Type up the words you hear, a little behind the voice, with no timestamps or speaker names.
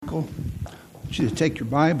Michael. I want you to take your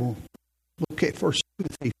Bible, look at 1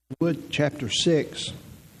 Timothy chapter 6.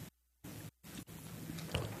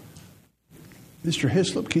 Mr.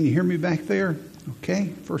 Hislop, can you hear me back there? Okay,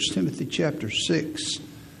 1 Timothy chapter 6.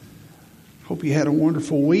 Hope you had a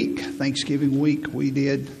wonderful week, Thanksgiving week. We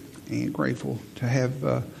did, and grateful to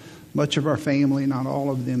have much of our family, not all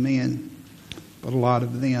of them in, but a lot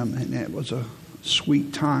of them, and that was a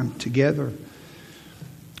sweet time together.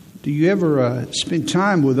 Do you ever spend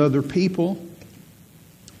time with other people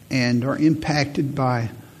and are impacted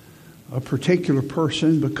by a particular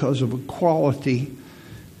person because of a quality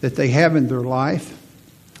that they have in their life?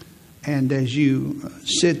 And as you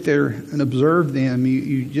sit there and observe them,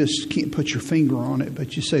 you just can't put your finger on it,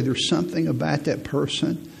 but you say there's something about that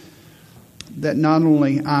person that not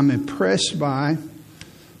only I'm impressed by,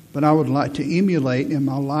 but I would like to emulate in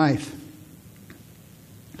my life.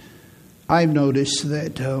 I've noticed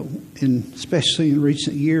that, especially in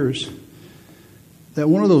recent years, that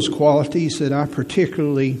one of those qualities that I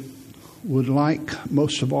particularly would like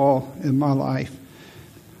most of all in my life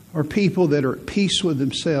are people that are at peace with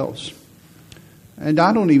themselves. And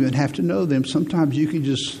I don't even have to know them. Sometimes you can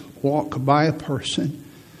just walk by a person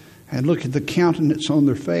and look at the countenance on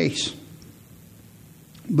their face.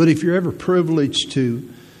 But if you're ever privileged to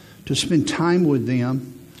spend time with them,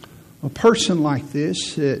 a person like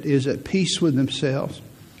this that is at peace with themselves,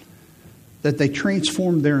 that they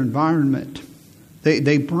transform their environment.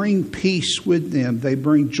 They bring peace with them. They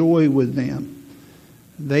bring joy with them.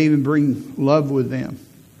 They even bring love with them.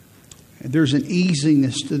 There's an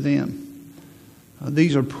easiness to them.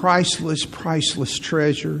 These are priceless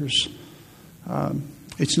treasures.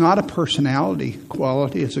 It's not a personality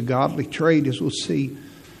quality. It's a godly trait, as we'll see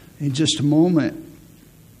in just a moment.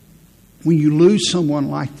 When you lose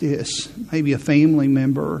someone like this, maybe a family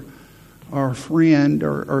member or a friend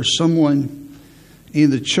or someone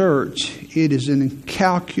in the church, it is an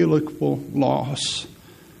incalculable loss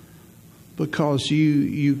because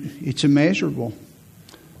it's immeasurable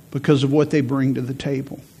because of what they bring to the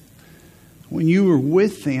table. When you are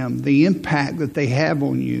with them, the impact that they have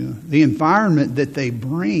on you, the environment that they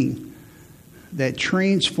bring that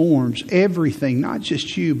transforms everything, not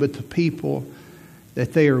just you, but the people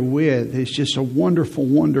that they are with, is just a wonderful,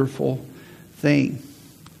 wonderful thing.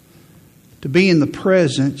 To be in the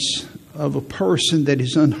presence of a person that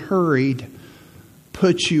is unhurried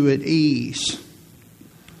puts you at ease.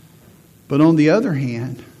 But on the other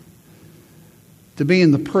hand, to be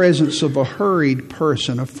in the presence of a hurried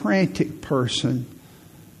person, a frantic person,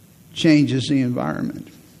 changes the environment.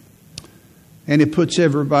 And it puts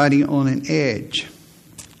everybody on an edge.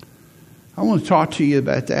 I want to talk to you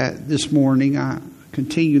about that this morning. I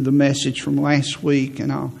continue the message from last week,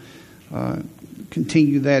 and I'll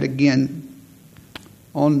continue that again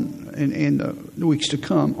in the weeks to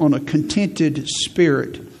come on a contented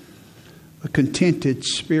spirit. A contented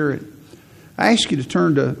spirit. I ask you to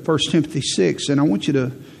turn to 1 Timothy 6, and I want you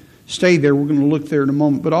to stay there. We're going to look there in a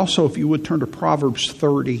moment. But also, if you would turn to Proverbs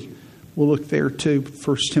 30. We'll look there too,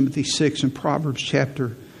 1 Timothy 6 and Proverbs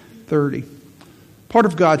chapter 30. Part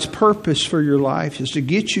of God's purpose for your life is to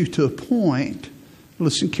get you to a point,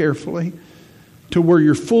 listen carefully, to where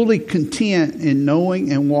you're fully content in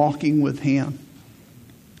knowing and walking with Him.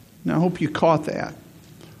 Now, I hope you caught that.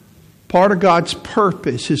 Part of God's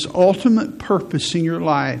purpose, His ultimate purpose in your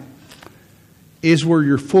life, is where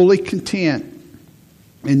you're fully content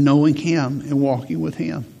in knowing Him and walking with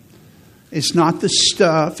Him. It's not the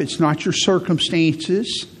stuff. It's not your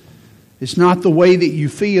circumstances. It's not the way that you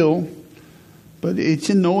feel. But it's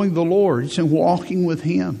in knowing the Lord. It's in walking with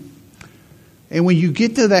Him. And when you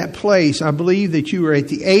get to that place, I believe that you are at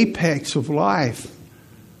the apex of life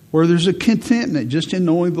where there's a contentment just in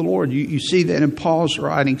knowing the Lord. You see that in Paul's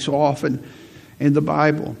writing so often in the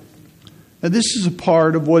Bible. Now, this is a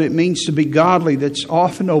part of what it means to be godly that's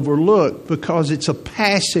often overlooked because it's a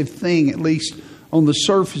passive thing, at least on the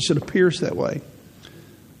surface it appears that way.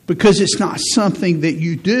 Because it's not something that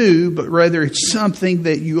you do, but rather it's something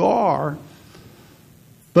that you are.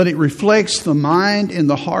 But it reflects the mind and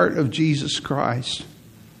the heart of Jesus Christ.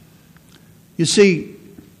 You see,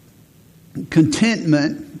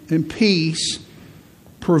 contentment and peace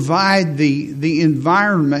provide the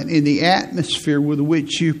environment and the atmosphere with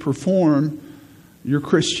which you perform your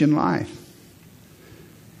Christian life.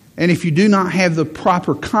 And if you do not have the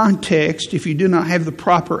proper context, if you do not have the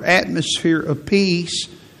proper atmosphere of peace,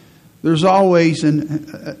 there's always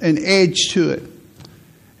an edge to it.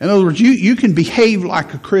 In other words, you can behave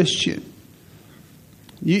like a Christian.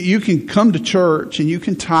 You can come to church and you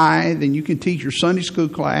can tithe and you can teach your Sunday school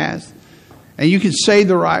class And you can say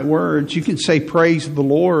the right words. You can say praise the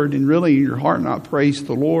Lord and really in your heart not praise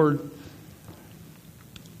the Lord.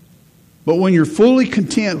 But when you're fully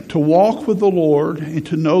content to walk with the Lord and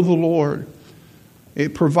to know the Lord,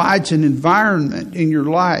 it provides an environment in your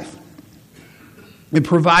life. It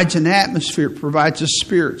provides an atmosphere. It provides a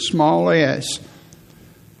spirit, small s,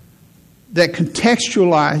 that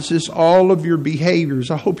contextualizes all of your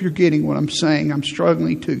behaviors. I hope you're getting what I'm saying. I'm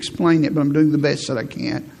struggling to explain it, but I'm doing the best that I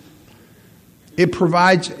can. It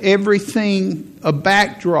provides everything, a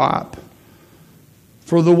backdrop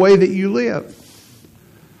for the way that you live.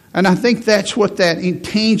 And I think that's what that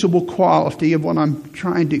intangible quality of what I'm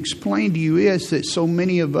trying to explain to you is, that so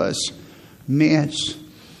many of us miss.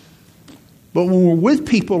 But when we're with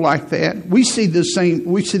people like that, we see the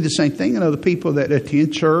same thing in other people that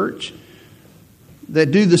attend church,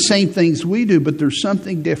 that do the same things we do, but there's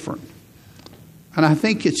something different. And I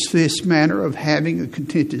think it's this matter of having a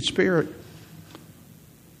contented spirit,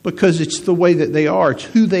 because it's the way that they are. It's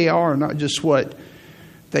who they are, not just what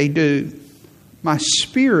they do. My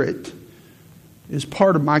spirit is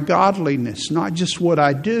part of my godliness, not just what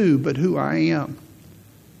I do, but who I am.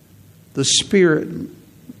 The spirit,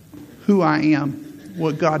 who I am,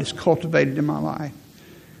 what God has cultivated in my life.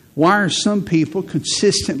 Why are some people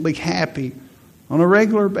consistently happy on a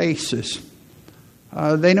regular basis?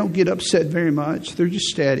 They don't get upset very much. They're just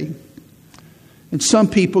steady. And some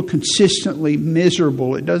people consistently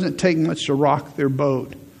miserable. It doesn't take much to rock their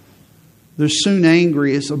boat. They're soon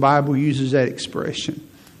angry, as the Bible uses that expression.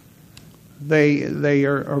 They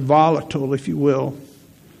are volatile, if you will.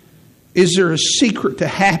 Is there a secret to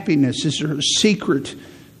happiness? Is there a secret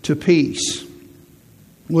to peace?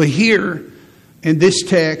 Well, here in this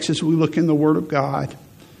text, as we look in the Word of God,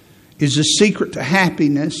 is a secret to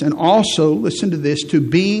happiness, and also, listen to this, to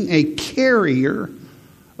being a carrier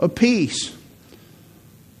of peace.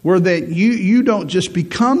 Where that you don't just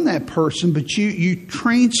become that person, but you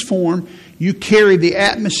transform, you carry the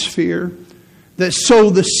atmosphere that sow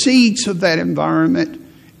the seeds of that environment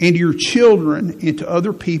into your children, into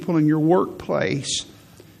other people in your workplace,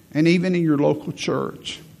 and even in your local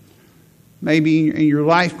church. Maybe in your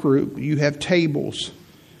life group, you have tables.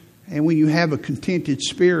 And when you have a contented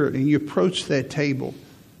spirit and you approach that table,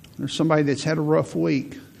 there's somebody that's had a rough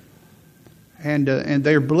week, and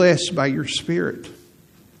they're blessed by your spirit.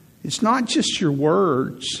 It's not just your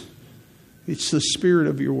words. It's the spirit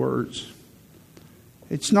of your words.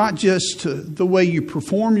 It's not just the way you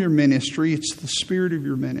perform your ministry. It's the spirit of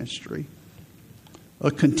your ministry.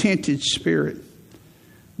 A contented spirit.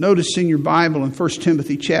 Notice in your Bible in 1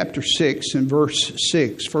 Timothy chapter 6 and verse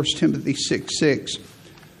 6. 1 Timothy 6:6.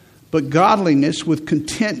 But godliness with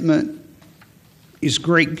contentment is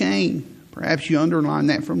great gain. Perhaps you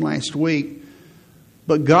underlined that from last week.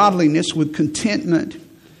 But godliness with contentment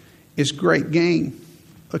is great gain.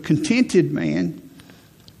 A contented man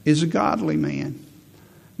is a godly man.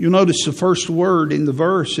 You'll notice the first word in the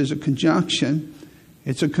verse is a conjunction.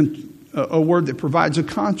 It's a word that provides a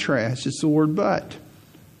contrast. It's the word but.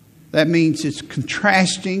 That means it's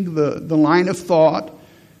contrasting the line of thought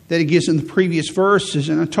that he gives in the previous verses.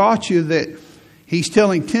 And I taught you that he's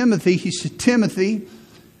telling Timothy, he said, Timothy,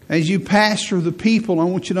 as you pastor the people, I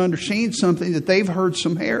want you to understand something, that they've heard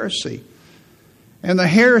some heresy. And the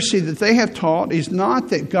heresy that they have taught is not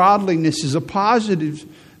that godliness is a positive,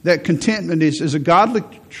 that contentment is a godly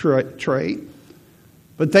trait,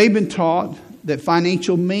 but they've been taught that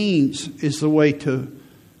financial means is the way to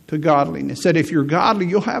godliness. That if you're godly,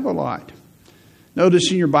 you'll have a lot.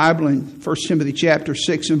 Notice in your Bible in 1 Timothy chapter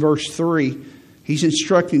 6 and verse 3, he's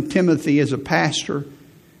instructing Timothy as a pastor.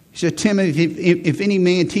 He said, Timothy, if any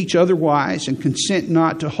man teach otherwise and consent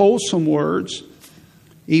not to wholesome words,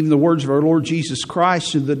 even the words of our Lord Jesus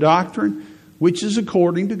Christ, and the doctrine which is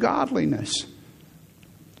according to godliness.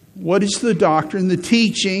 What is the doctrine? The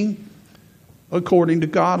teaching according to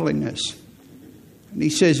godliness. And he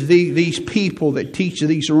says these people that teach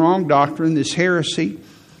these wrong doctrine, this heresy,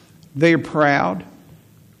 they are proud.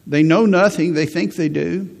 They know nothing. They think they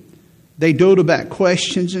do. They dote about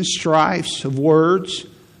questions and strifes of words,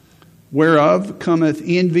 whereof cometh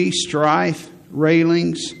envy, strife,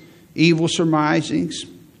 railings, evil surmisings.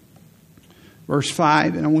 Verse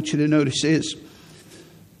 5, and I want you to notice this.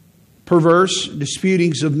 Perverse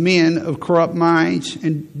disputings of men of corrupt minds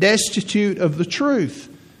and destitute of the truth.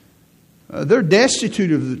 They're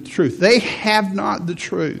destitute of the truth. They have not the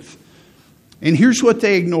truth. And here's what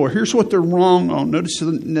they ignore. Here's what they're wrong on. Notice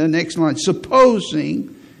the next line.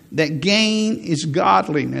 Supposing that gain is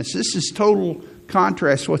godliness. This is total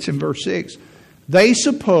contrast to what's in verse 6. They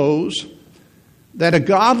suppose that a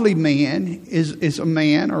godly man is a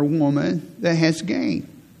man or woman that has gain.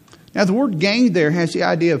 Now, the word gain there has the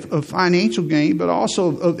idea of financial gain, but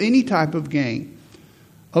also of any type of gain,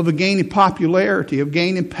 of a gain in popularity, of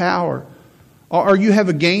gain in power. Or you have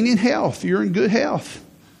a gain in health. You're in good health.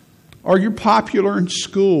 Or you're popular in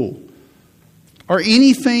school. Or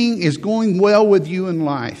anything is going well with you in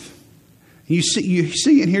life. You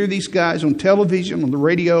see and hear these guys on television, on the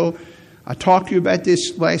radio. I talked to you about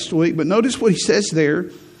this last week, but notice what he says there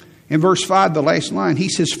in verse 5, the last line. He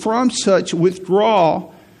says, from such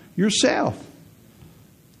withdraw yourself.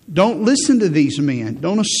 Don't listen to these men.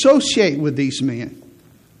 Don't associate with these men.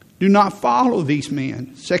 Do not follow these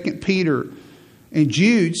men. 2 Peter and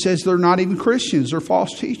Jude says they're not even Christians. They're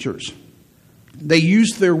false teachers. They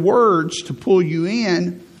use their words to pull you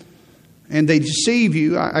in, and they deceive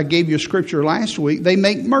you. I gave you a scripture last week. They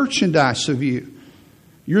make merchandise of you.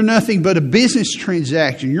 You're nothing but a business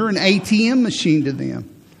transaction. You're an ATM machine to them.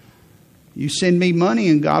 You send me money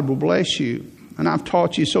and God will bless you. And I've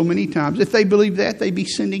taught you so many times, if they believe that, they'd be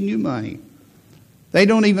sending you money. They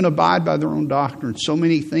don't even abide by their own doctrine. So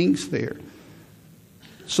many things there.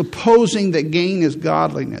 Supposing that gain is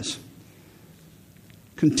godliness.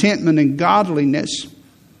 Contentment and godliness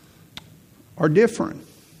are different.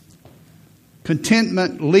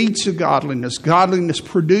 Contentment leads to godliness. Godliness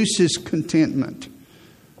produces contentment.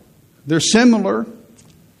 They're similar.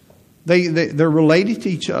 They're related to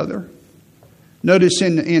each other. Notice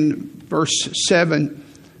in verse 7,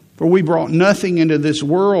 for we brought nothing into this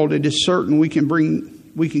world. It is certain we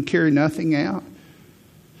can carry nothing out.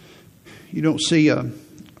 You don't see a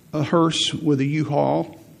hearse with a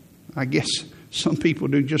U-Haul. I guess some people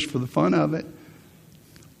do just for the fun of it.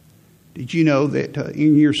 Did you know that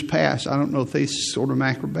in years past, I don't know if they sort of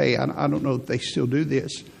Macro Bay, I don't know if they still do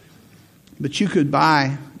this, but you could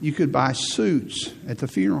buy suits at the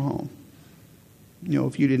funeral home. You know,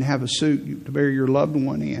 if you didn't have a suit to bury your loved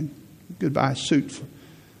one in, you could buy a suit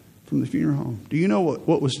from the funeral home. Do you know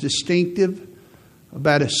what was distinctive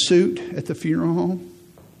about a suit at the funeral home?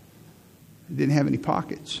 It didn't have any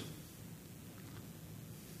pockets.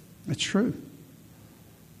 That's true.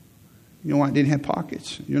 You know why it didn't have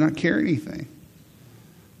pockets? You're not carrying anything.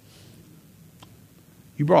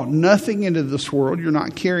 You brought nothing into this world. You're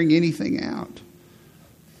not carrying anything out.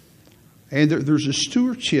 And there's a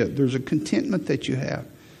stewardship. There's a contentment that you have.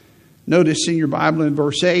 Notice in your Bible in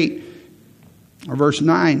verse 8 or verse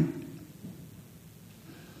 9.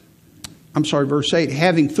 Verse 8.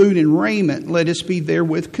 Having food and raiment, let us be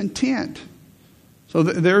therewith content. So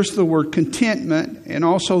there's the word contentment and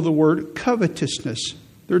also the word covetousness.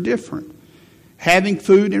 They're different. Having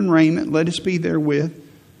food and raiment, let us be therewith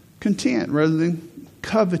content rather than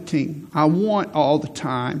coveting. I want all the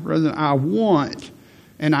time rather than I want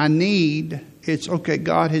and I need. It's okay,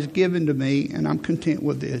 God has given to me and I'm content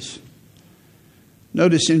with this.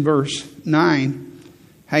 Notice in verse 9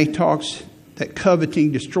 how he talks that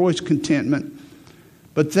coveting destroys contentment,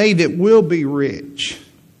 but they that will be rich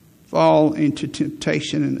fall into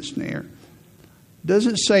temptation and a snare.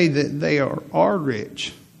 Doesn't say that they are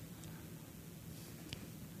rich.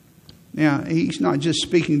 Now, he's not just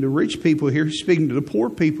speaking to rich people here. He's speaking to the poor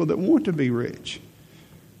people that want to be rich.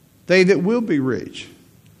 They that will be rich.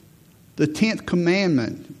 The 10th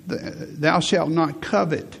commandment, thou shalt not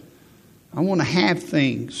covet. I want to have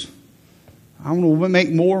things. I want to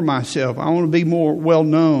make more of myself. I want to be more well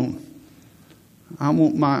known. I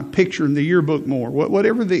want my picture in the yearbook more.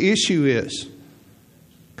 Whatever the issue is.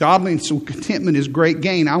 Godliness and contentment is great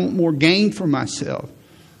gain. I want more gain for myself.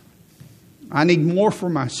 I need more for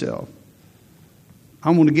myself. I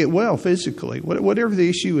want to get well physically. Whatever the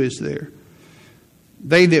issue is there.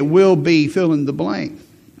 They that will be, fill in the blank.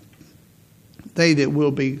 They that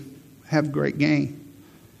will be have great gain.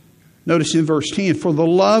 Notice in verse 10, for the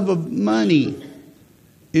love of money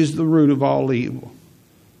is the root of all evil.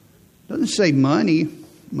 It doesn't say money.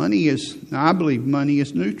 I believe money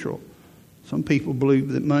is neutral. Some people believe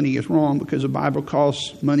that money is wrong because the Bible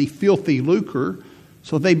calls money filthy lucre.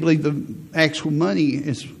 So they believe the actual money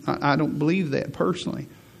is, I don't believe that personally.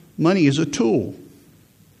 Money is a tool.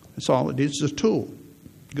 That's all it is, a tool.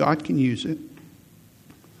 God can use it.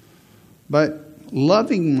 But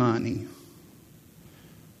loving money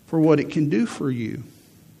for what it can do for you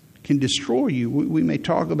can destroy you. We may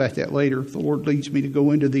talk about that later if the Lord leads me to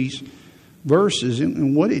go into these verses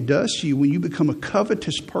and what it does to you when you become a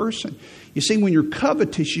covetous person. You see, when you're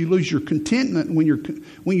covetous, you lose your contentment. When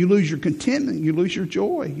you lose your contentment, you lose your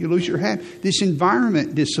joy. You lose your happiness. This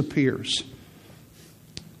environment disappears.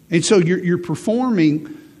 And so you're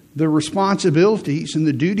performing the responsibilities and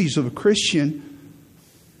the duties of a Christian,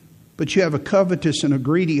 but you have a covetous and a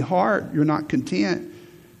greedy heart. You're not content.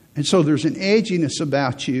 And so there's an edginess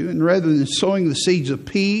about you. And rather than sowing the seeds of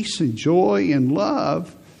peace and joy and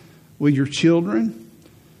love with your children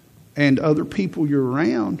and other people you're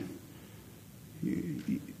around,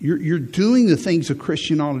 you're doing the things a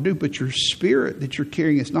Christian ought to do, but your spirit that you're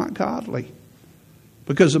carrying is not godly.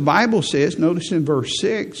 Because the Bible says, notice in verse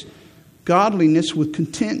 6, godliness with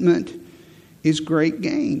contentment is great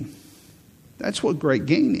gain. That's what great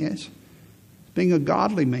gain is, being a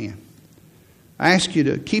godly man. I ask you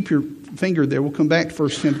to keep your finger there. We'll come back to 1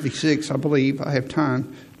 Timothy 6, I believe. I have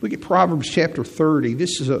time. Look at Proverbs chapter 30.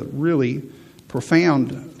 This is a really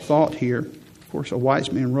profound thought here. Of course, a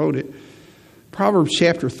wise man wrote it. Proverbs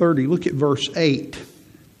chapter 30, look at verse 8.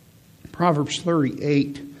 Proverbs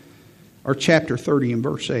 38, or chapter 30 and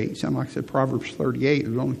verse 8. Sound like I said Proverbs 38.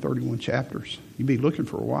 There's only 31 chapters. You'd be looking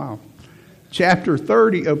for a while. Chapter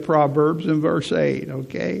 30 of Proverbs and verse 8,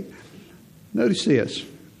 okay? Notice this.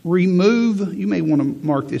 Remove, you may want to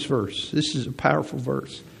mark this verse. This is a powerful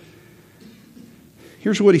verse.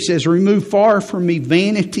 Here's what he says. Remove far from me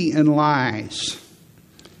vanity and lies.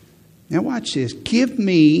 Now watch this. Give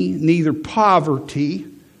me neither poverty.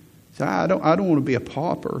 So I don't want to be a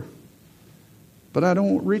pauper. But I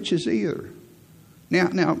don't want riches either.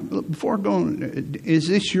 Now, before going, is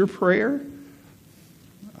this your prayer?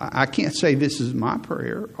 I can't say this is my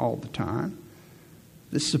prayer all the time.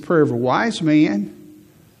 This is the prayer of a wise man.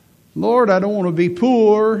 Lord, I don't want to be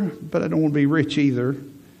poor, but I don't want to be rich either.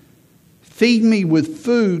 Feed me with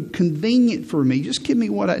food convenient for me. Just give me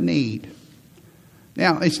what I need.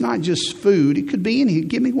 Now, it's not just food. It could be anything.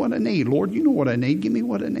 Give me what I need. Lord, you know what I need. Give me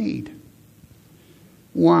what I need.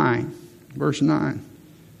 Why? Verse 9.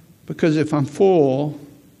 Because if I'm full,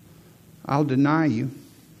 I'll deny you.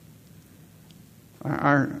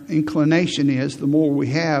 Our inclination is the more we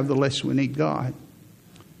have, the less we need God.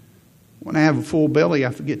 When I have a full belly,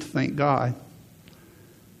 I forget to thank God.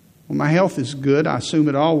 When my health is good, I assume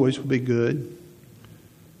it always will be good.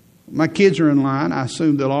 When my kids are in line, I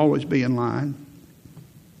assume they'll always be in line.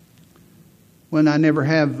 When I never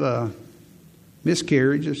have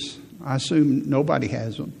miscarriages, I assume nobody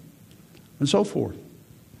has them. And so forth.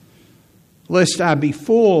 Lest I be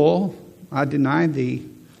full, I deny thee,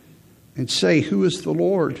 and say, who is the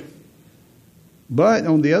Lord? But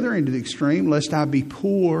on the other end of the extreme, lest I be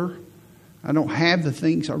poor, I don't have the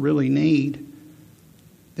things I really need,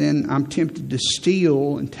 then I'm tempted to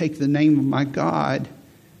steal and take the name of my God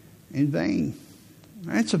in vain.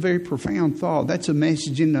 That's a very profound thought. That's a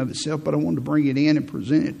message in and of itself, but I wanted to bring it in and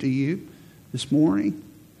present it to you this morning.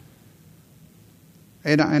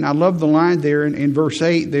 And I love the line there in verse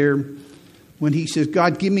 8 there when he says,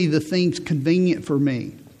 God, give me the things convenient for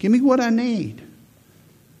me. Give me what I need.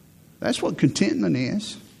 That's what contentment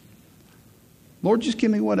is. Lord, just give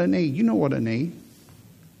me what I need. You know what I need.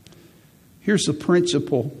 Here's the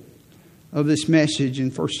principle of this message in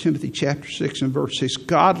 1 Timothy chapter 6 and verse 6.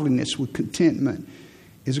 Godliness with contentment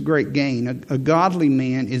is a great gain. A godly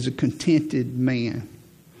man is a contented man.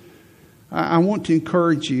 I want to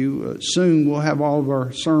encourage you. Soon we'll have all of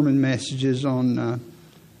our sermon messages on our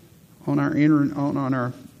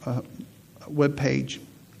webpage,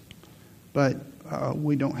 but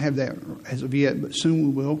we don't have that as of yet. But soon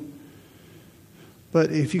we will.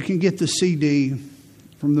 But if you can get the CD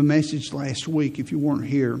from the message last week, if you weren't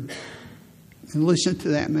here, and listen to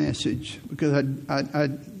that message, because I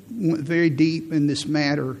went very deep in this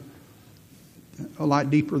matter, a lot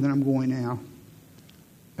deeper than I'm going now.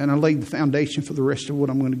 And I laid the foundation for the rest of what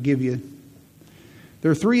I'm going to give you. There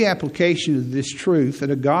are three applications of this truth, that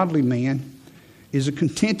a godly man is a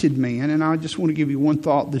contented man. And I just want to give you one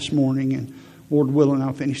thought this morning, and Lord willing,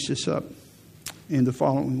 I'll finish this up in the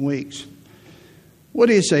following weeks. What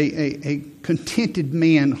is a contented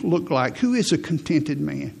man look like? Who is a contented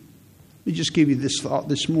man? Let me just give you this thought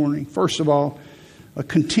this morning. First of all, a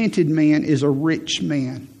contented man is a rich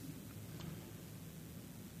man.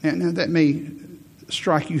 Now that may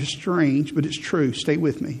strike you as strange, but it's true. Stay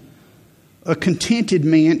with me. A contented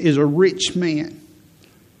man is a rich man.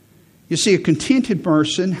 You see, a contented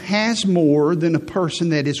person has more than a person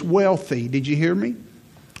that is wealthy. Did you hear me?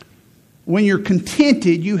 When you're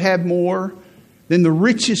contented, you have more than the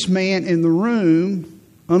richest man in the room,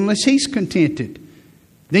 unless he's contented.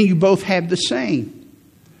 Then you both have the same.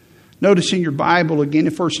 Notice in your Bible again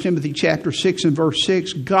in 1 Timothy chapter 6 and verse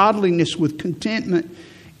 6, godliness with contentment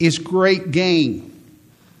is great gain.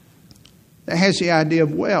 That has the idea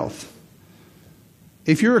of wealth.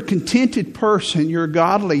 If you're a contented person, you're a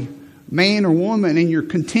godly man or woman, and you're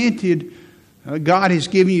contented, God has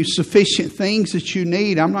given you sufficient things that you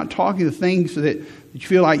need. I'm not talking the things that you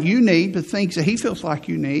feel like you need, but things that He feels like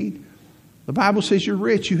you need. The Bible says you're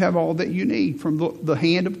rich. You have all that you need from the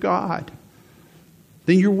hand of God.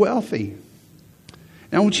 Then you're wealthy.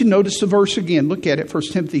 Now I want you to notice the verse again. Look at it, 1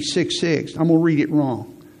 Timothy 6:6. I'm going to read it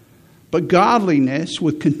wrong. But godliness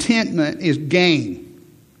with contentment is gain.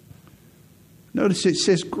 Notice it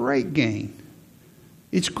says great gain.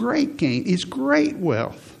 It's great gain. It's great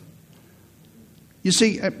wealth. You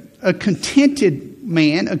see, a contented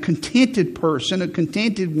man, a contented person, a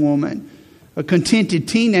contented woman, a contented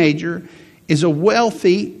teenager is a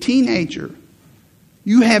wealthy teenager.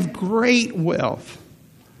 You have great wealth.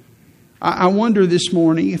 I wonder this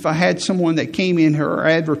morning if I had someone that came in here or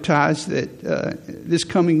advertised that this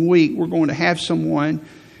coming week we're going to have someone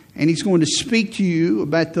and he's going to speak to you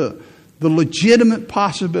about the legitimate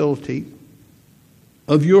possibility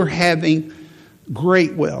of your having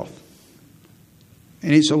great wealth.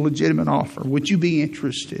 And it's a legitimate offer. Would you be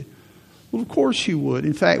interested? Well, of course you would.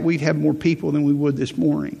 In fact, we'd have more people than we would this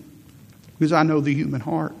morning because I know the human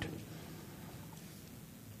heart.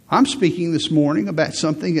 I'm speaking this morning about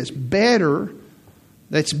something that's better,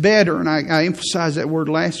 and I emphasized that word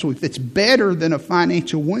last week, that's better than a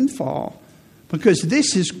financial windfall, because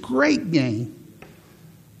this is great gain.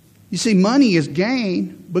 You see, money is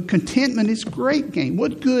gain, but contentment is great gain.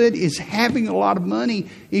 What good is having a lot of money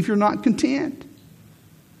if you're not content?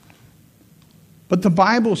 But the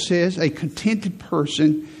Bible says a contented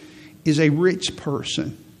person is a rich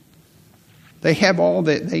person. They have all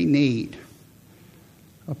that they need.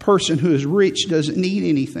 A person who is rich doesn't need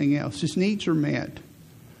anything else. His needs are met.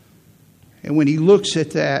 And when he looks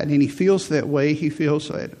at that and he feels that way, he feels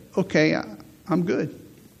that, okay, I'm good.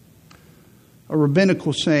 A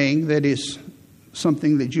rabbinical saying that is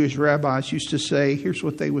something that Jewish rabbis used to say, here's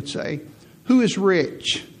what they would say. Who is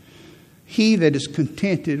rich? He that is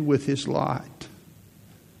contented with his lot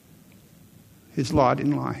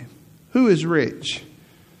in life. Who is rich?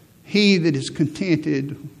 He that is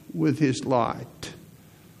contented with his lot.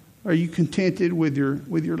 Are you contented with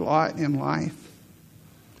your lot in life?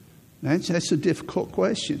 That's a difficult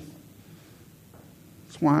question.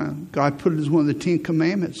 That's why God put it as one of the 10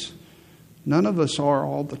 Commandments. None of us are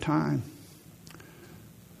all the time.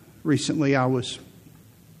 Recently I was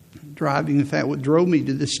driving. In fact, what drove me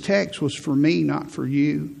to this text was for me, not for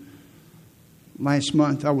you. Last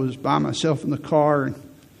month I was by myself in the car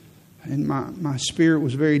and my spirit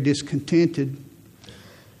was very discontented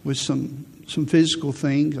with some physical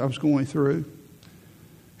things I was going through.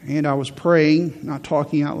 And I was praying, not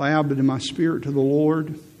talking out loud, but in my spirit to the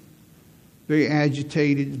Lord. Very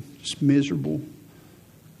agitated, just miserable.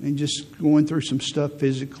 And just going through some stuff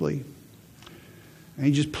physically.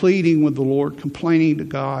 And just pleading with the Lord, complaining to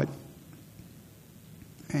God.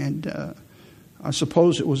 And I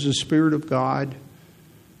suppose it was the Spirit of God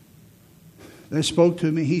that spoke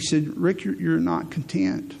to me. He said, Rick, you're not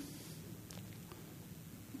content.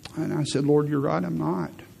 And I said, Lord, you're right, I'm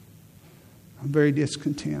not. I'm very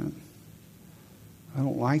discontent. I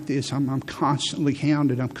don't like this. I'm constantly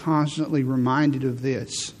hounded. I'm constantly reminded of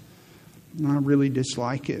this. And I really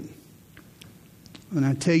dislike it. And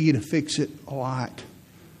I tell you to fix it a lot.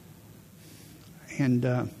 And,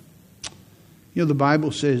 the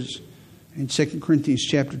Bible says in 2 Corinthians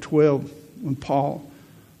chapter 12, when Paul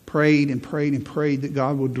prayed and prayed and prayed that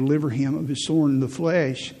God would deliver him of his thorn in the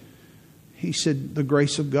flesh, he said the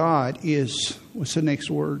grace of God is, what's the next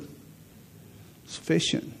word?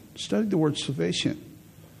 Sufficient. Study the word sufficient.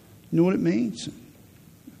 You know what it means?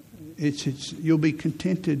 It's you'll be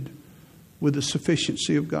contented with the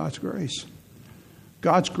sufficiency of God's grace.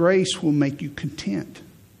 God's grace will make you content.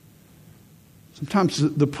 Sometimes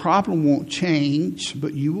the problem won't change,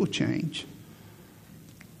 but you will change.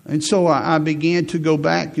 And so I began to go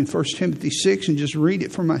back in 1 Timothy 6 and just read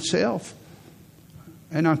it for myself.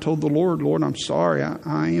 And I told the Lord, I'm sorry,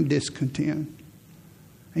 I am discontent.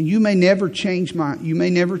 And you may never change my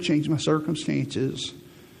circumstances.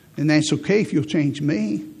 And that's okay if you'll change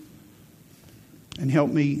me. And help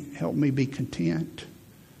me be content.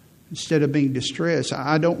 Instead of being distressed.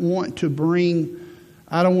 I don't want to bring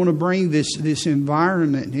this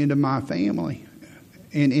environment into my family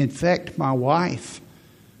and infect my wife.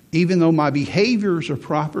 Even though my behaviors are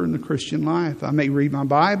proper in the Christian life. I may read my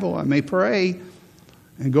Bible, I may pray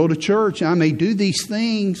and go to church. I may do these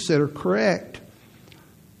things that are correct.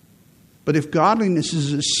 But if godliness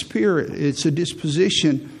is a spirit, it's a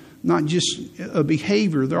disposition, not just a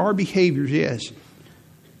behavior. There are behaviors, yes.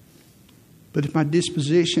 But if my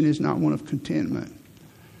disposition is not one of contentment,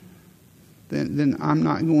 then I'm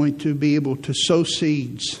not going to be able to sow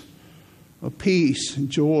seeds of peace and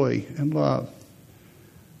joy and love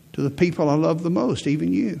to the people I love the most,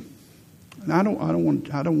 even you. And I don't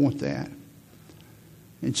want that.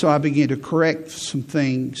 And so I began to correct some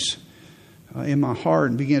things in my heart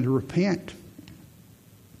and began to repent.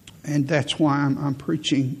 And that's why I'm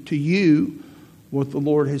preaching to you what the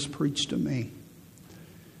Lord has preached to me.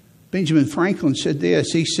 Benjamin Franklin said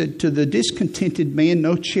this. He said, "To the discontented man,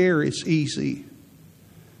 no chair is easy."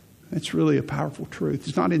 That's really a powerful truth.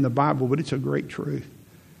 It's not in the Bible, but it's a great truth.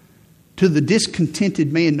 To the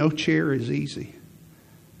discontented man, no chair is easy.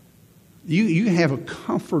 You can have a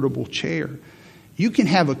comfortable chair. You can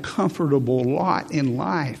have a comfortable lot in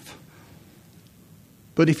life.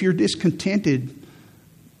 But if you're discontented,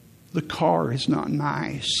 the car is not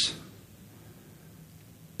nice.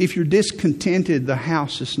 If you're discontented, the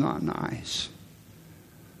house is not nice.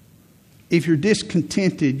 If you're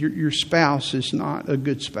discontented, your spouse is not a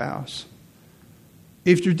good spouse.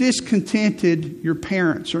 If you're discontented, your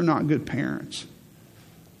parents are not good parents.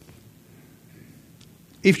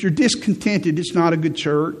 If you're discontented, it's not a good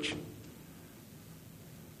church.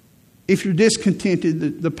 If you're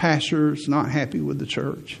discontented, the pastor is not happy with the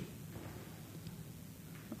church.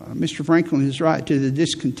 Mr. Franklin is right. To the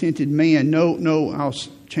discontented man, I'll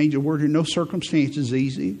change the word here, no circumstance is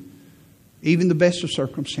easy. Even the best of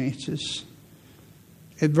circumstances.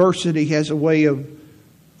 Adversity has a way of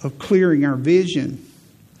clearing our vision.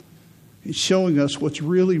 It's showing us what's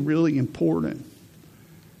really, really important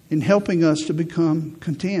and helping us to become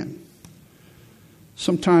content.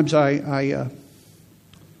 Sometimes I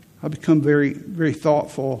become very, very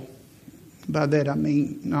thoughtful. By that I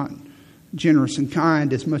mean not generous and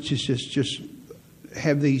kind as much as just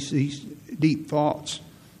have these deep thoughts.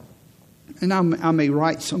 And I may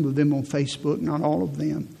write some of them on Facebook, not all of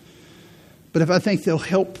them. But if I think they'll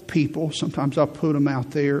help people, sometimes I'll put them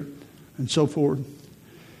out there and so forth.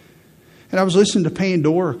 And I was listening to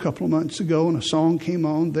Pandora a couple of months ago, and a song came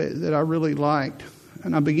on that I really liked.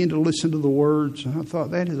 And I began to listen to the words, and I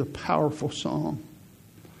thought, that is a powerful song.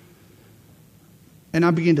 And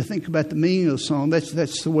I began to think about the meaning of the song.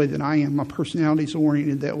 That's the way that I am. My personality is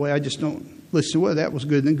oriented that way. I just don't listen to, well, that was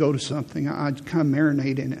good, and then go to something. I kind of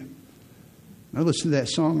marinate in it. I listened to that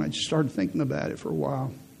song, and I just started thinking about it for a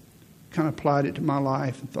while. Kind of applied it to my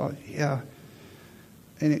life and thought, yeah.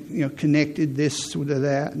 And it connected this with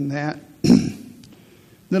that and that.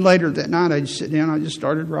 Then later that night, I just sit down. I just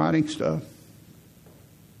started writing stuff.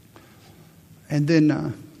 And then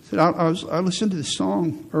I listened to this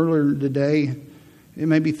song earlier today. It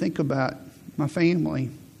made me think about my family.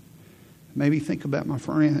 It made me think about my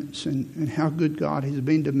friends and how good God has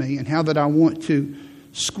been to me and how that I want to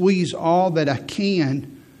squeeze all that I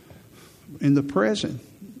can in the present,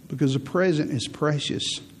 because the present is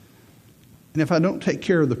precious. And if I don't take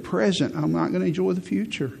care of the present, I'm not going to enjoy the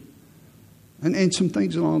future. And some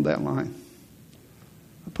things along that line.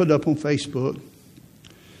 I put it up on Facebook.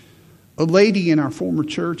 A lady in our former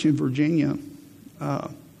church in Virginia,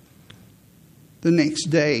 the next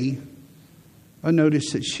day, I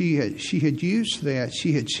noticed that she had used that.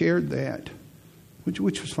 She had shared that, which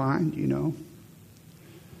was fine,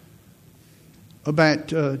 About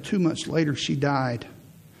 2 months later, she died.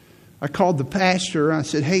 I called the pastor. I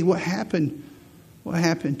said, "Hey, what happened? What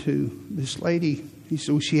happened to this lady?" He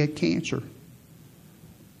said, "Well, she had cancer."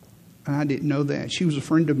 And I didn't know that. She was a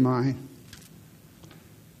friend of mine.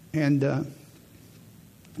 And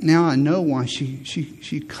now I know why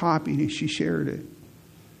she copied and she shared it.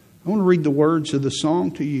 I want to read the words of the song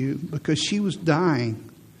to you, because she was dying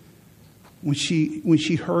when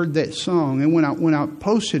she heard that song. And when I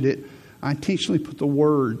posted it, I intentionally put the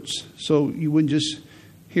words so you wouldn't just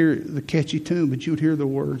hear the catchy tune, but you would hear the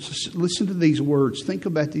words. Listen to these words. Think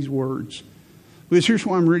about these words. Because here's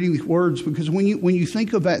why I'm reading these words. Because when you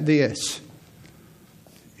think about this,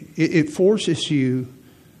 it forces you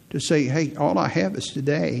to say, hey, all I have is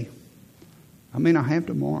today. I may not have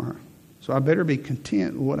tomorrow. So I better be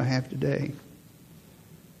content with what I have today.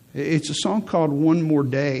 It's a song called One More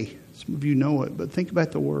Day. Some of you know it, but think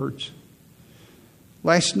about the words.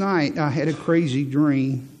 Last night I had a crazy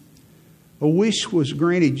dream. A wish was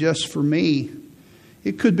granted just for me.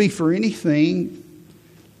 It could be for anything.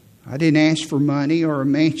 I didn't ask for money or a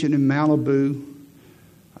mansion in Malibu.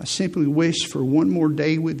 I simply wished for one more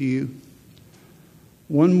day with you.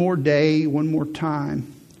 One more day, one more time,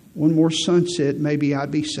 one more sunset, maybe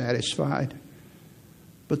I'd be satisfied.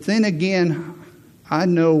 But then again, I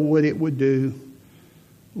know what it would do.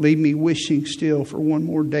 Leave me wishing still for one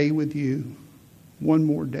more day with you. One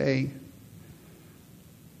more day.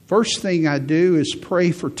 First thing I do is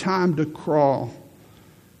pray for time to crawl.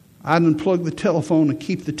 I'd unplug the telephone and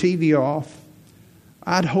keep the TV off.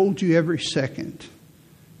 I'd hold you every second.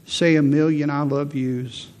 Say a million I love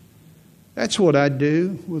yous. That's what I'd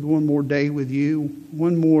do with one more day with you.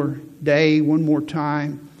 One more day, one more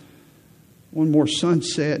time, one more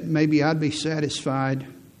sunset. Maybe I'd be satisfied.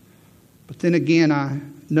 But then again, I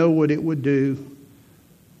know what it would do.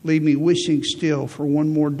 Leave me wishing still for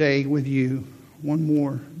one more day with you. One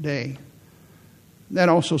more day. That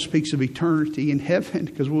also speaks of eternity in heaven,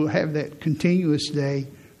 because we'll have that continuous day.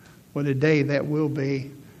 What a day that will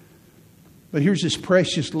be. But here's this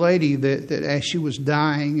precious lady that as she was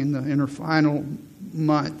dying in her final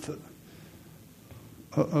month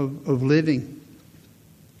of living,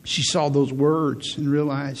 she saw those words and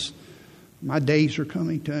realized, my days are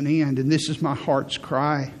coming to an end, and this is my heart's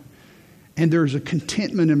cry. And there's a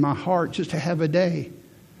contentment in my heart just to have a day.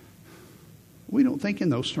 We don't think in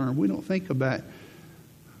those terms. We don't think about,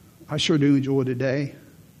 I sure do enjoy today.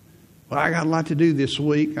 Well, I got a lot to do this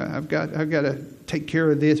week. I've got to take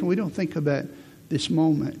care of this. And we don't think about this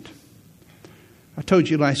moment. I told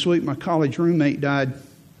you last week my college roommate died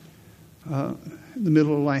in the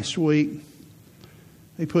middle of last week.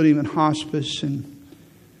 They put him in hospice,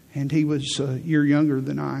 and he was a year younger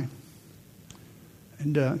than I.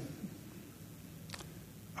 And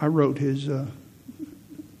I wrote his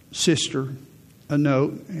sister a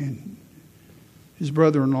note and his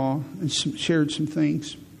brother-in-law and shared some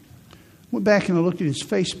things. Went back and I looked at his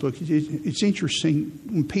Facebook. It's interesting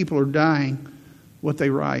when people are dying what they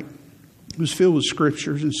write. It was filled with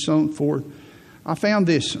scriptures and so forth. I found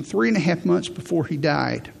this 3.5 months before he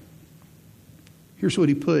died. Here's what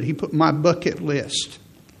he put. He put my bucket list.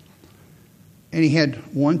 And he had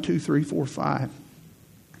 1, 2, 3, 4, 5.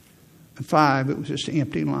 And 5, it was just an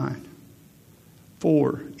empty line.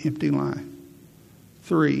 4, empty line.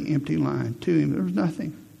 3, empty line. 2, there was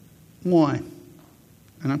nothing. 1.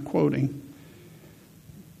 And I'm quoting,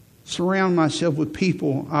 surround myself with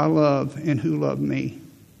people I love and who love me.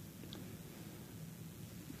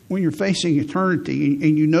 When you're facing eternity,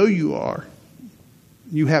 and you know you are,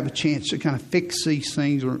 you have a chance to kind of fix these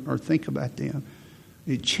things or think about them.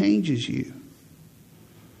 It changes you.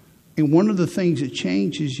 And one of the things that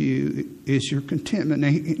changes you is your contentment.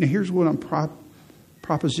 Now here's what I'm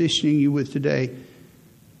propositioning you with today.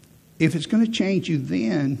 If it's going to change you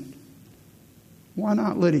then, why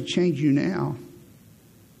not let it change you now?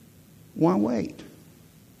 Why wait?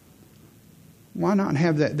 Why not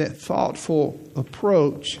have that thoughtful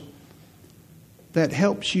approach that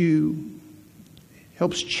helps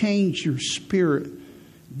change your spirit,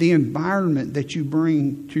 the environment that you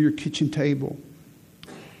bring to your kitchen table,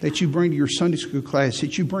 that you bring to your Sunday school class,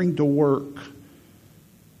 that you bring to work,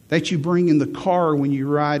 that you bring in the car when you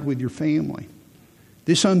ride with your family.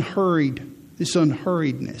 This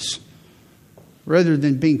unhurriedness. Rather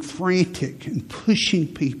than being frantic and pushing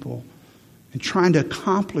people and trying to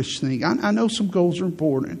accomplish things. I know some goals are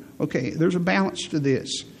important. Okay, there's a balance to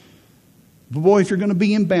this. But boy, if you're going to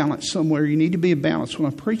be in balance somewhere, you need to be in balance.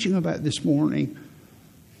 When I'm preaching about this morning,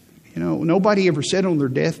 nobody ever said on their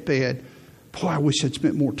deathbed, boy, I wish I'd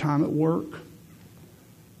spent more time at work.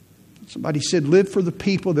 Somebody said, live for the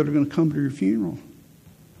people that are going to come to your funeral.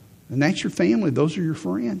 And that's your family. Those are your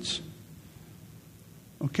friends.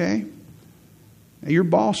 Okay? Now, your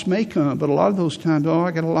boss may come, but a lot of those times,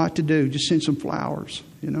 I got a lot to do. Just send some flowers,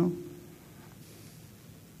 When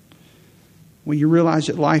you realize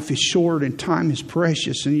that life is short and time is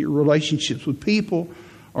precious and your relationships with people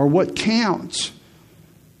are what counts,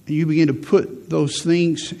 and you begin to put those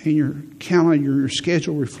things in your calendar, your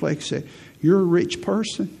schedule reflects that. You're a rich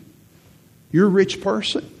person. You're a rich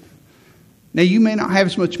person. Now, you may not have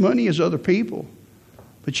as much money as other people,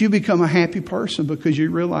 but you become a happy person because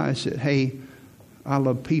you realize that, hey, I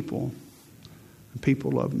love people, and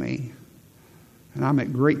people love me. And I'm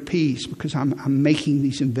at great peace because I'm making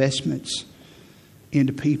these investments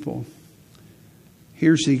into people.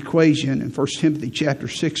 Here's the equation in 1 Timothy chapter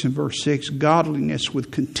 6 and verse 6. Godliness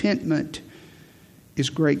with contentment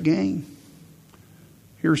is great gain.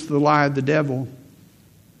 Here's the lie of the devil.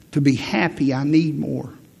 To be happy, I need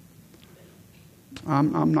more.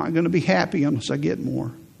 I'm not going to be happy unless I get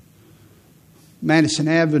more. Madison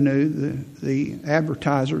Avenue, the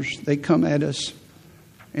advertisers, they come at us,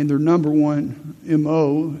 and their number one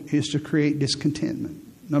MO is to create discontentment.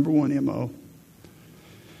 Number one MO.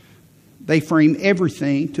 They frame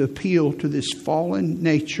everything to appeal to this fallen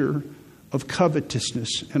nature of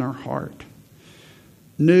covetousness in our heart.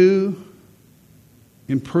 New,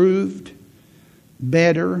 improved,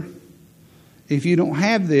 better. If you don't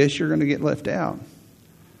have this, you're going to get left out.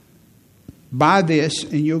 Buy this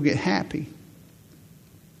and you'll get happy.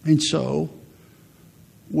 And so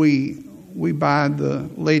we buy the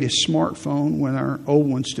latest smartphone when our old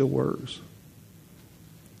one still works.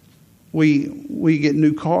 We get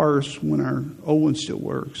new cars when our old one still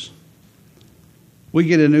works. We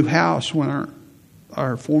get a new house when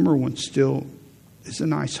our former one still is a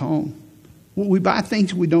nice home. We buy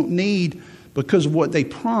things we don't need because of what they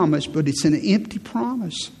promise, but it's an empty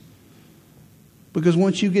promise. Because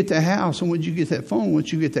once you get that house, and once you get that phone,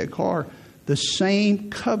 once you get that car, the same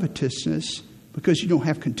covetousness, because you don't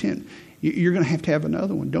have content, you're going to have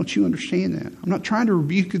another one. Don't you understand that? I'm not trying to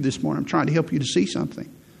rebuke you this morning. I'm trying to help you to see something.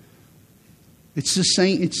 It's the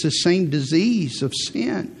same disease of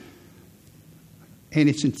sin. And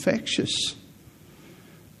it's infectious.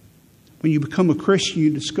 When you become a Christian,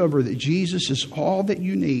 you discover that Jesus is all that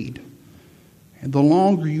you need. And the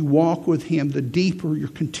longer you walk with Him, the deeper your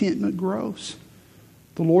contentment grows.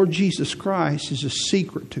 The Lord Jesus Christ is a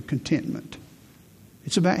secret to contentment.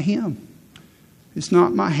 It's about Him. It's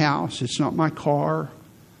not my house. It's not my car.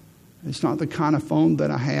 It's not the kind of phone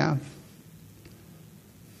that I have.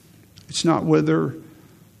 It's not whether,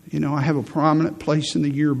 I have a prominent place in the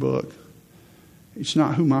yearbook. It's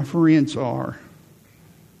not who my friends are.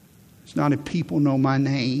 It's not if people know my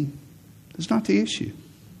name. That's not the issue.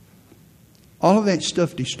 All of that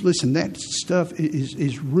stuff, listen, that stuff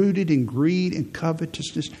is rooted in greed and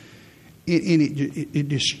covetousness. And it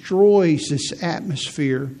destroys this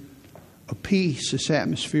atmosphere of peace, this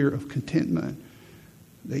atmosphere of contentment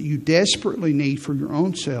that you desperately need for your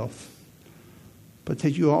own self, but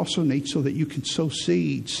that you also need so that you can sow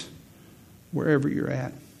seeds wherever you're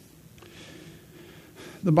at.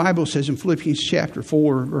 The Bible says in Philippians chapter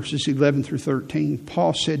 4, verses 11 through 13,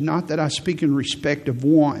 Paul said, "Not that I speak in respect of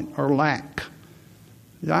want or lack.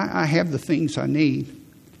 I have the things I need."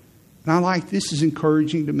 And I like this is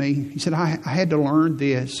encouraging to me. He said, I had to learn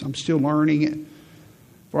this. I'm still learning it.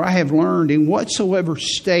 "For I have learned in whatsoever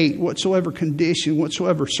state, whatsoever condition,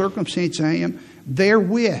 whatsoever circumstance I am,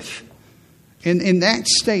 therewith, in that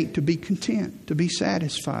state to be content, to be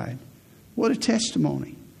satisfied." What a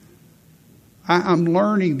testimony. I'm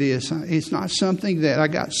learning this. It's not something that I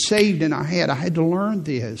got saved and I had to learn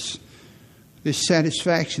this. This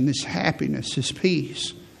satisfaction, this happiness, this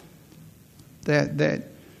peace. That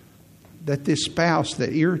this spouse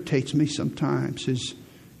that irritates me sometimes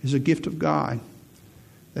is a gift of God.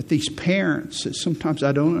 That these parents that sometimes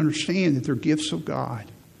I don't understand, that they're gifts of God.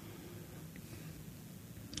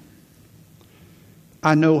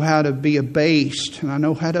 I know how to be abased and I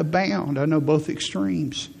know how to abound. I know both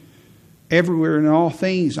extremes. Everywhere in all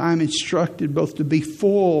things, I'm instructed both to be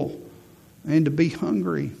full and to be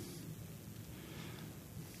hungry.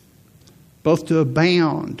 Both to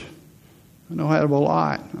abound. I know how to have a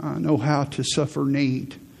lot. I know how to suffer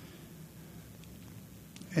need.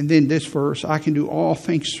 And then this verse, "I can do all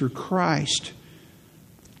things through Christ,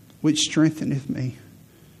 which strengtheneth me."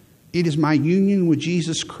 It is my union with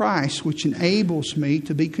Jesus Christ which enables me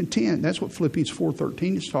to be content. That's what Philippians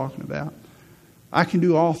 4:13 is talking about. I can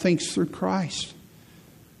do all things through Christ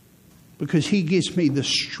because He gives me the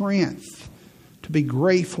strength to be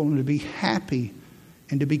grateful and to be happy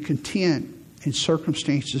and to be content in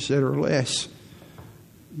circumstances that are less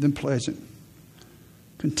than pleasant.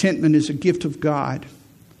 Contentment is a gift of God.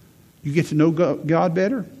 You get to know God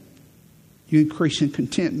better, you increase in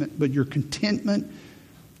contentment, but your contentment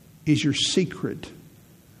is your secret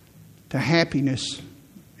to happiness,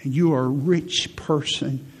 and you are a rich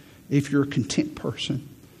person if you're a content person.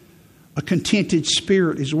 A contented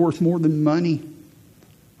spirit is worth more than money.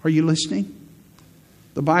 Are you listening?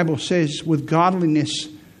 The Bible says with godliness,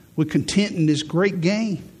 with contentment is great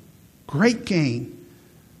gain. Great gain.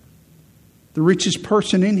 The richest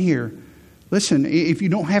person in here. Listen, if you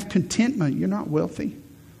don't have contentment, you're not wealthy.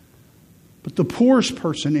 But the poorest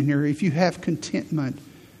person in here, if you have contentment,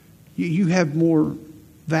 you have more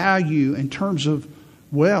value in terms of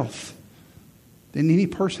wealth than any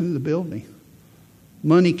person in the building.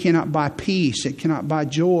 Money cannot buy peace. It cannot buy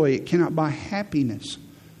joy. It cannot buy happiness.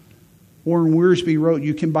 Warren Wiersbe wrote,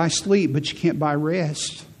 "You can buy sleep, but you can't buy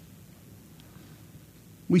rest."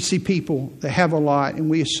 We see people that have a lot and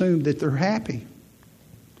we assume that they're happy.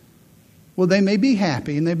 Well, they may be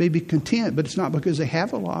happy and they may be content, but it's not because they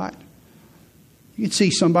have a lot. You can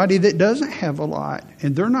see somebody that doesn't have a lot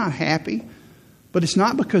and they're not happy, but it's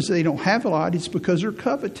not because they don't have a lot. It's because they're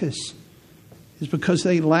covetous. It's because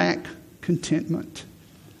they lack contentment.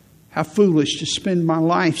 How foolish to spend my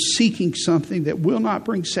life seeking something that will not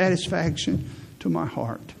bring satisfaction to my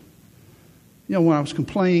heart. You know, when I was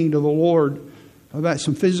complaining to the Lord about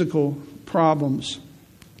some physical problems,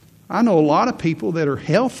 I know a lot of people that are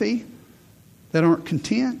healthy that aren't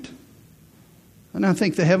content. And I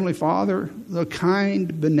think the Heavenly Father, the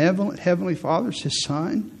kind, benevolent Heavenly Father, is His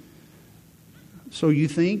Son. So you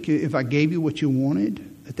think if I gave you what you wanted,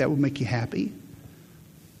 that would make you happy.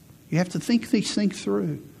 You have to think these things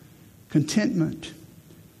through. Contentment,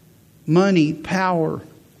 money, power,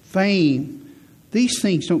 fame. These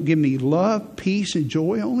things don't give me love, peace, and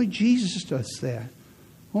joy. Only Jesus does that.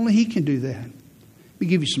 Only He can do that. Let me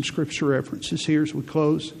give you some scripture references here as we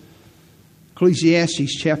close.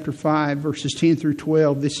 Ecclesiastes chapter 5, verses 10 through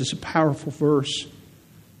 12. This is a powerful verse,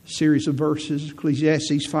 series of verses.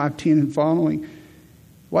 Ecclesiastes 5:10 and following.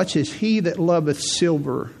 Watch this. He that loveth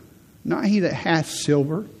silver, not he that hath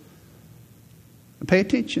silver. Pay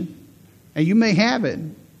attention. And you may have it,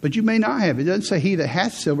 but you may not have it. It doesn't say he that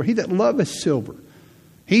hath silver. He that loveth silver.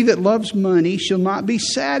 He that loves money shall not be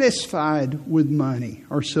satisfied with money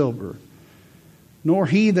or silver, nor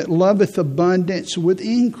he that loveth abundance with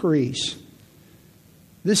increase.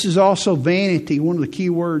 This is also vanity, one of the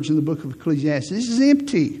key words in the book of Ecclesiastes. This is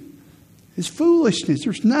empty. It's foolishness.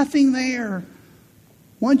 There's nothing there.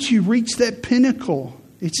 Once you reach that pinnacle,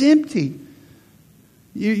 it's empty.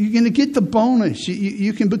 You're going to get the bonus.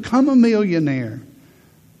 You can become a millionaire.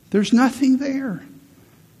 There's nothing there.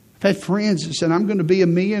 I've had friends that said, I'm going to be a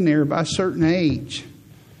millionaire by a certain age.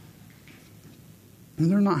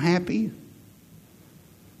 And they're not happy.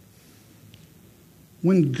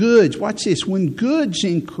 When goods, watch this, when goods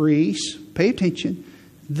increase, pay attention,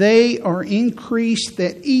 they are increased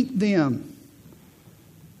that eat them.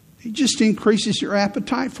 It just increases your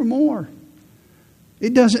appetite for more.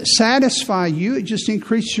 It doesn't satisfy you, it just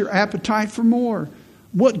increases your appetite for more.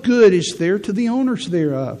 What good is there to the owners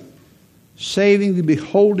thereof? Saving the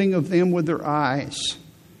beholding of them with their eyes.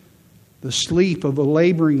 The sleep of a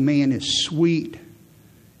laboring man is sweet.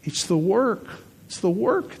 It's the work. It's the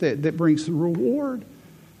work that brings the reward.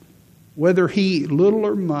 Whether he eat little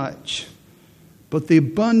or much. But the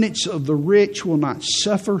abundance of the rich will not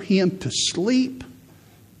suffer him to sleep.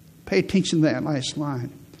 Pay attention to that last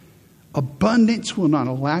line. Abundance will not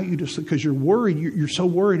allow you to sleep because you're worried. You're so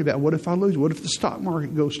worried about what if I lose? What if the stock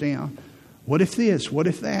market goes down? What if this? What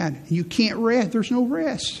if that? You can't rest. There's no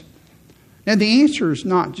rest. Now the answer is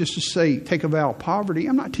not just to say take a vow of poverty.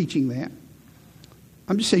 I'm not teaching that.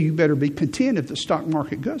 I'm just saying you better be content if the stock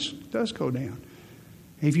market does go down.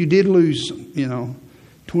 If you did lose,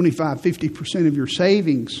 25, 50% of your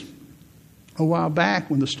savings a while back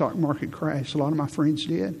when the stock market crashed, a lot of my friends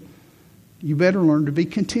did, you better learn to be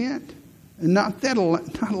content. And not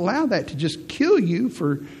allow that to just kill you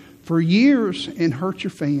for years and hurt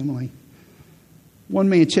your family. One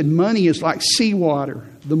man said, money is like seawater.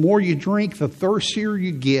 The more you drink, the thirstier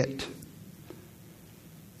you get.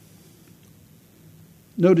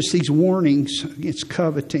 Notice these warnings against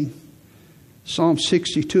coveting. Psalm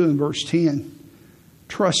 62 and verse 10.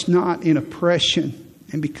 Trust not in oppression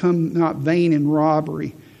and become not vain in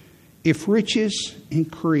robbery. If riches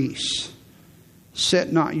increase,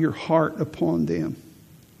 set not your heart upon them.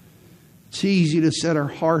 It's easy to set our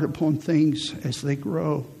heart upon things as they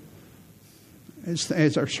grow.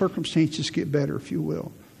 As our circumstances get better, if you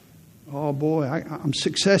will. Oh boy, I'm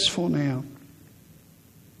successful now.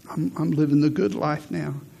 I'm living the good life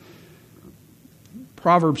now.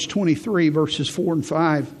 Proverbs 23, verses 4 and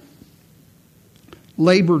 5.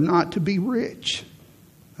 Labor not to be rich.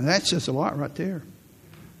 And that says a lot right there.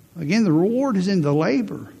 Again, the reward is in the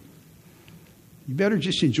labor. You better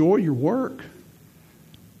just enjoy your work.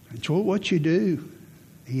 Enjoy what you do.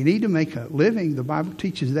 You need to make a living. The Bible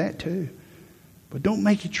teaches that too. But don't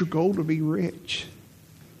make it your goal to be rich.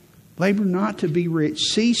 Labor not to be rich.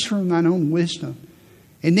 Cease from thine own wisdom.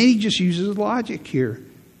 And then he just uses logic here.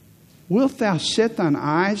 Wilt thou set thine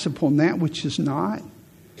eyes upon that which is not?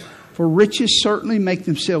 For riches certainly make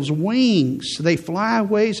themselves wings. They fly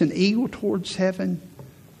away as an eagle towards heaven.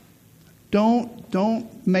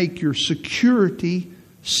 Don't make your security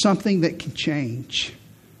something that can change.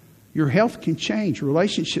 Your health can change.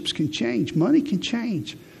 Relationships can change. Money can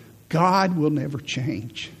change. God will never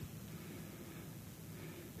change.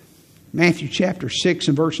 Matthew chapter 6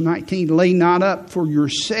 and verse 19. Lay not up for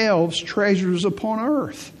yourselves treasures upon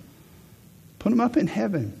earth. Put them up in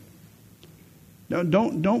heaven. No,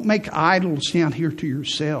 don't make idols down here to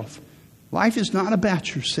yourself. Life is not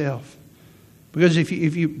about yourself. Because if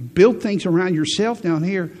you build things around yourself down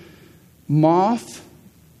here, moth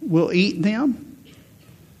will eat them.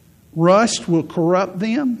 Rust will corrupt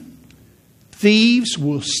them. Thieves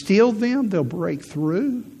will steal them. They'll break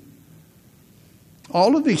through.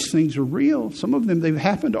 All of these things are real. Some of them, they've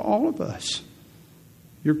happened to all of us.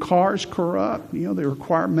 Your car's corrupt. They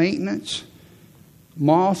require maintenance.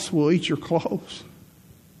 Moths will eat your clothes.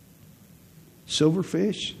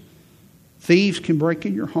 Silverfish. Thieves can break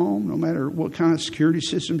in your home no matter what kind of security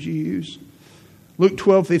systems you use. Luke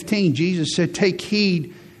 12:15, Jesus said, take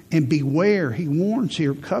heed And beware, he warns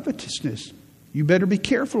here, covetousness. You better be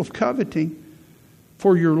careful of coveting.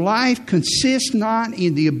 For your life consists not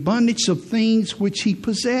in the abundance of things which he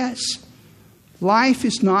possesses. Life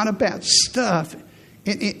is not about stuff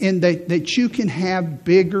and that you can have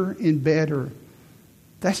bigger and better.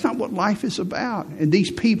 That's not what life is about. And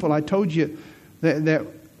these people, I told you,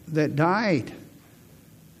 that died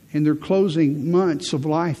in their closing months of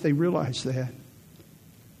life, they realized that.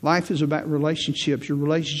 Life is about relationships. Your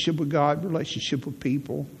relationship with God, relationship with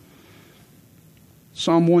people.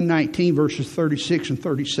 Psalm 119, verses 36 and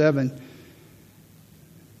 37.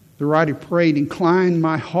 The writer prayed, incline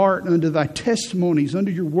my heart unto thy testimonies,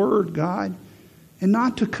 unto your word, God, and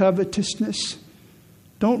not to covetousness.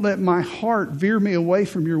 Don't let my heart veer me away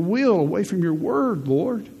from your will, away from your word,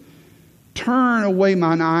 Lord. Turn away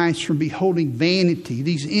mine eyes from beholding vanity,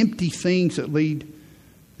 these empty things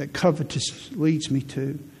that covetous leads me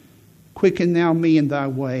to. Quicken thou me in thy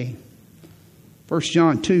way. 1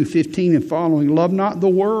 John 2, 15 and following. Love not the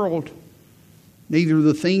world, neither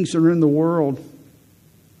the things that are in the world.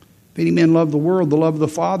 If any man love the world, the love of the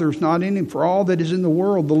Father is not in him. For all that is in the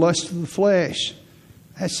world, the lust of the flesh,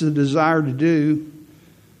 that's the desire to do.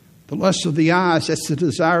 The lust of the eyes, that's the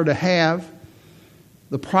desire to have.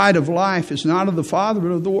 The pride of life is not of the Father, but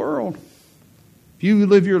of the world. If you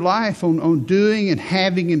live your life on doing and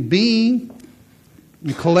having and being,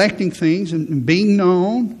 and collecting things and being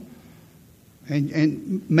known,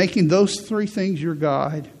 and making those three things your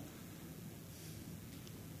guide,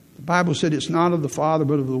 the Bible said it's not of the Father,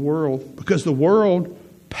 but of the world, because the world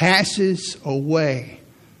passes away.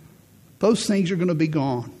 Those things are going to be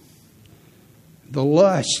gone. The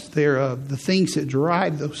lust thereof, the things that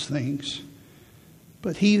drive those things.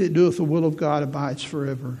 But he that doeth the will of God abides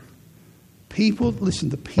forever. People, listen,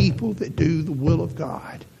 the people that do the will of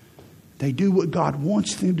God, they do what God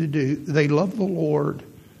wants them to do. They love the Lord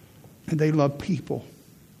and they love people.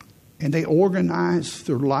 And they organize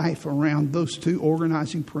their life around those two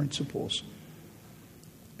organizing principles.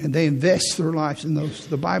 And they invest their lives in those.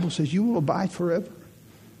 The Bible says you will abide forever.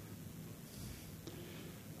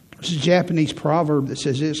 There's a Japanese proverb that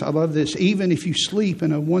says this. I love this. Even if you sleep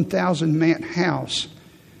in a 1,000-mat house,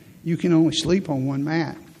 you can only sleep on one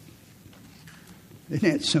mat. Isn't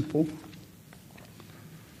that simple?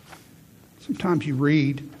 Sometimes you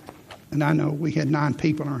read, and I know we had 9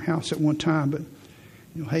 people in our house at one time, but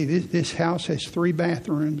hey, this house has 3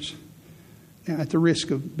 bathrooms. Now, at the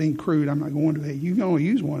risk of being crude, I'm not going to that. You can only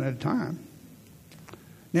use one at a time.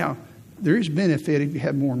 Now, there is benefit if you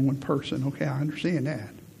have more than one person. Okay, I understand that.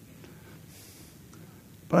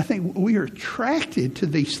 But I think we are attracted to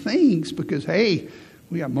these things because, hey,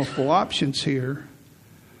 we got multiple options here.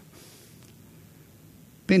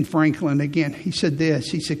 Ben Franklin, again, he said this.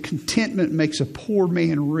 He said, contentment makes a poor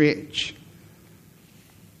man rich,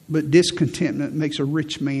 but discontentment makes a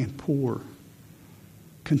rich man poor.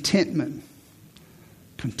 Contentment.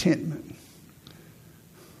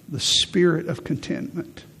 The spirit of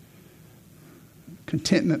contentment.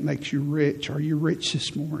 Contentment makes you rich. Are you rich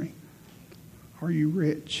this morning? Are you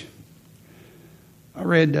rich? I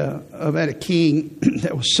read about a king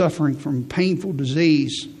that was suffering from painful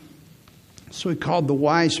disease. So he called the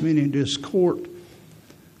wise men into his court.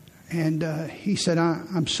 And he said,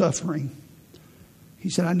 I'm suffering. He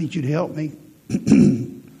said, I need you to help me.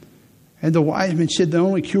 And the wise men said, the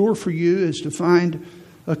only cure for you is to find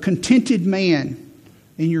a contented man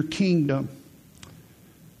in your kingdom.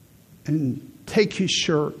 And take his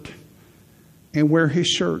shirt and wear his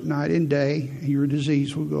shirt night and day, and your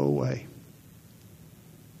disease will go away.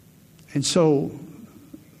 And so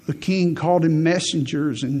the king called in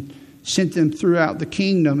messengers and sent them throughout the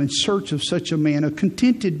kingdom in search of such a man, a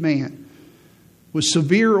contented man, with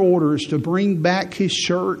severe orders to bring back his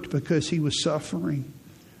shirt because he was suffering.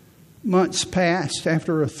 Months passed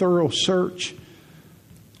after a thorough search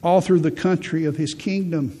all through the country of his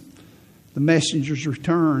kingdom. The messengers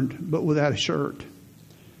returned, but without a shirt.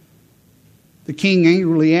 The king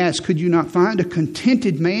angrily asked, could you not find a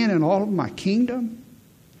contented man in all of my kingdom?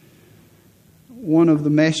 One of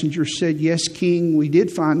the messengers said, yes, king, we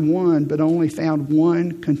did find one, but only found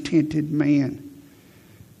one contented man.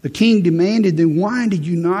 The king demanded, then why did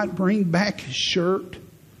you not bring back his shirt?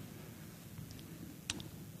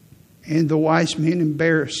 And the wise men,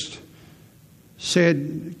 embarrassed,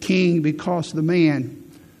 said, king, because the man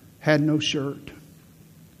had no shirt.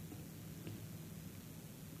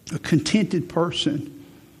 A contented person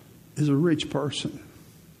is a rich person.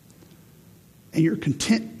 And your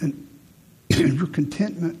contentment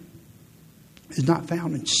is not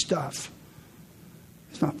found in stuff.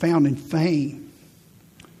 It's not found in fame.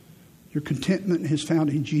 Your contentment is found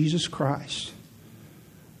in Jesus Christ.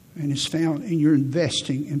 And it's found in your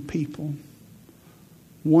investing in people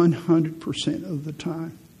 100% of the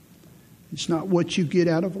time. It's not what you get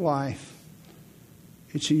out of life.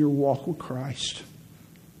 It's in your walk with Christ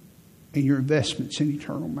and your investments in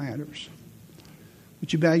eternal matters.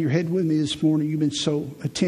 Would you bow your head with me this morning? You've been so attentive.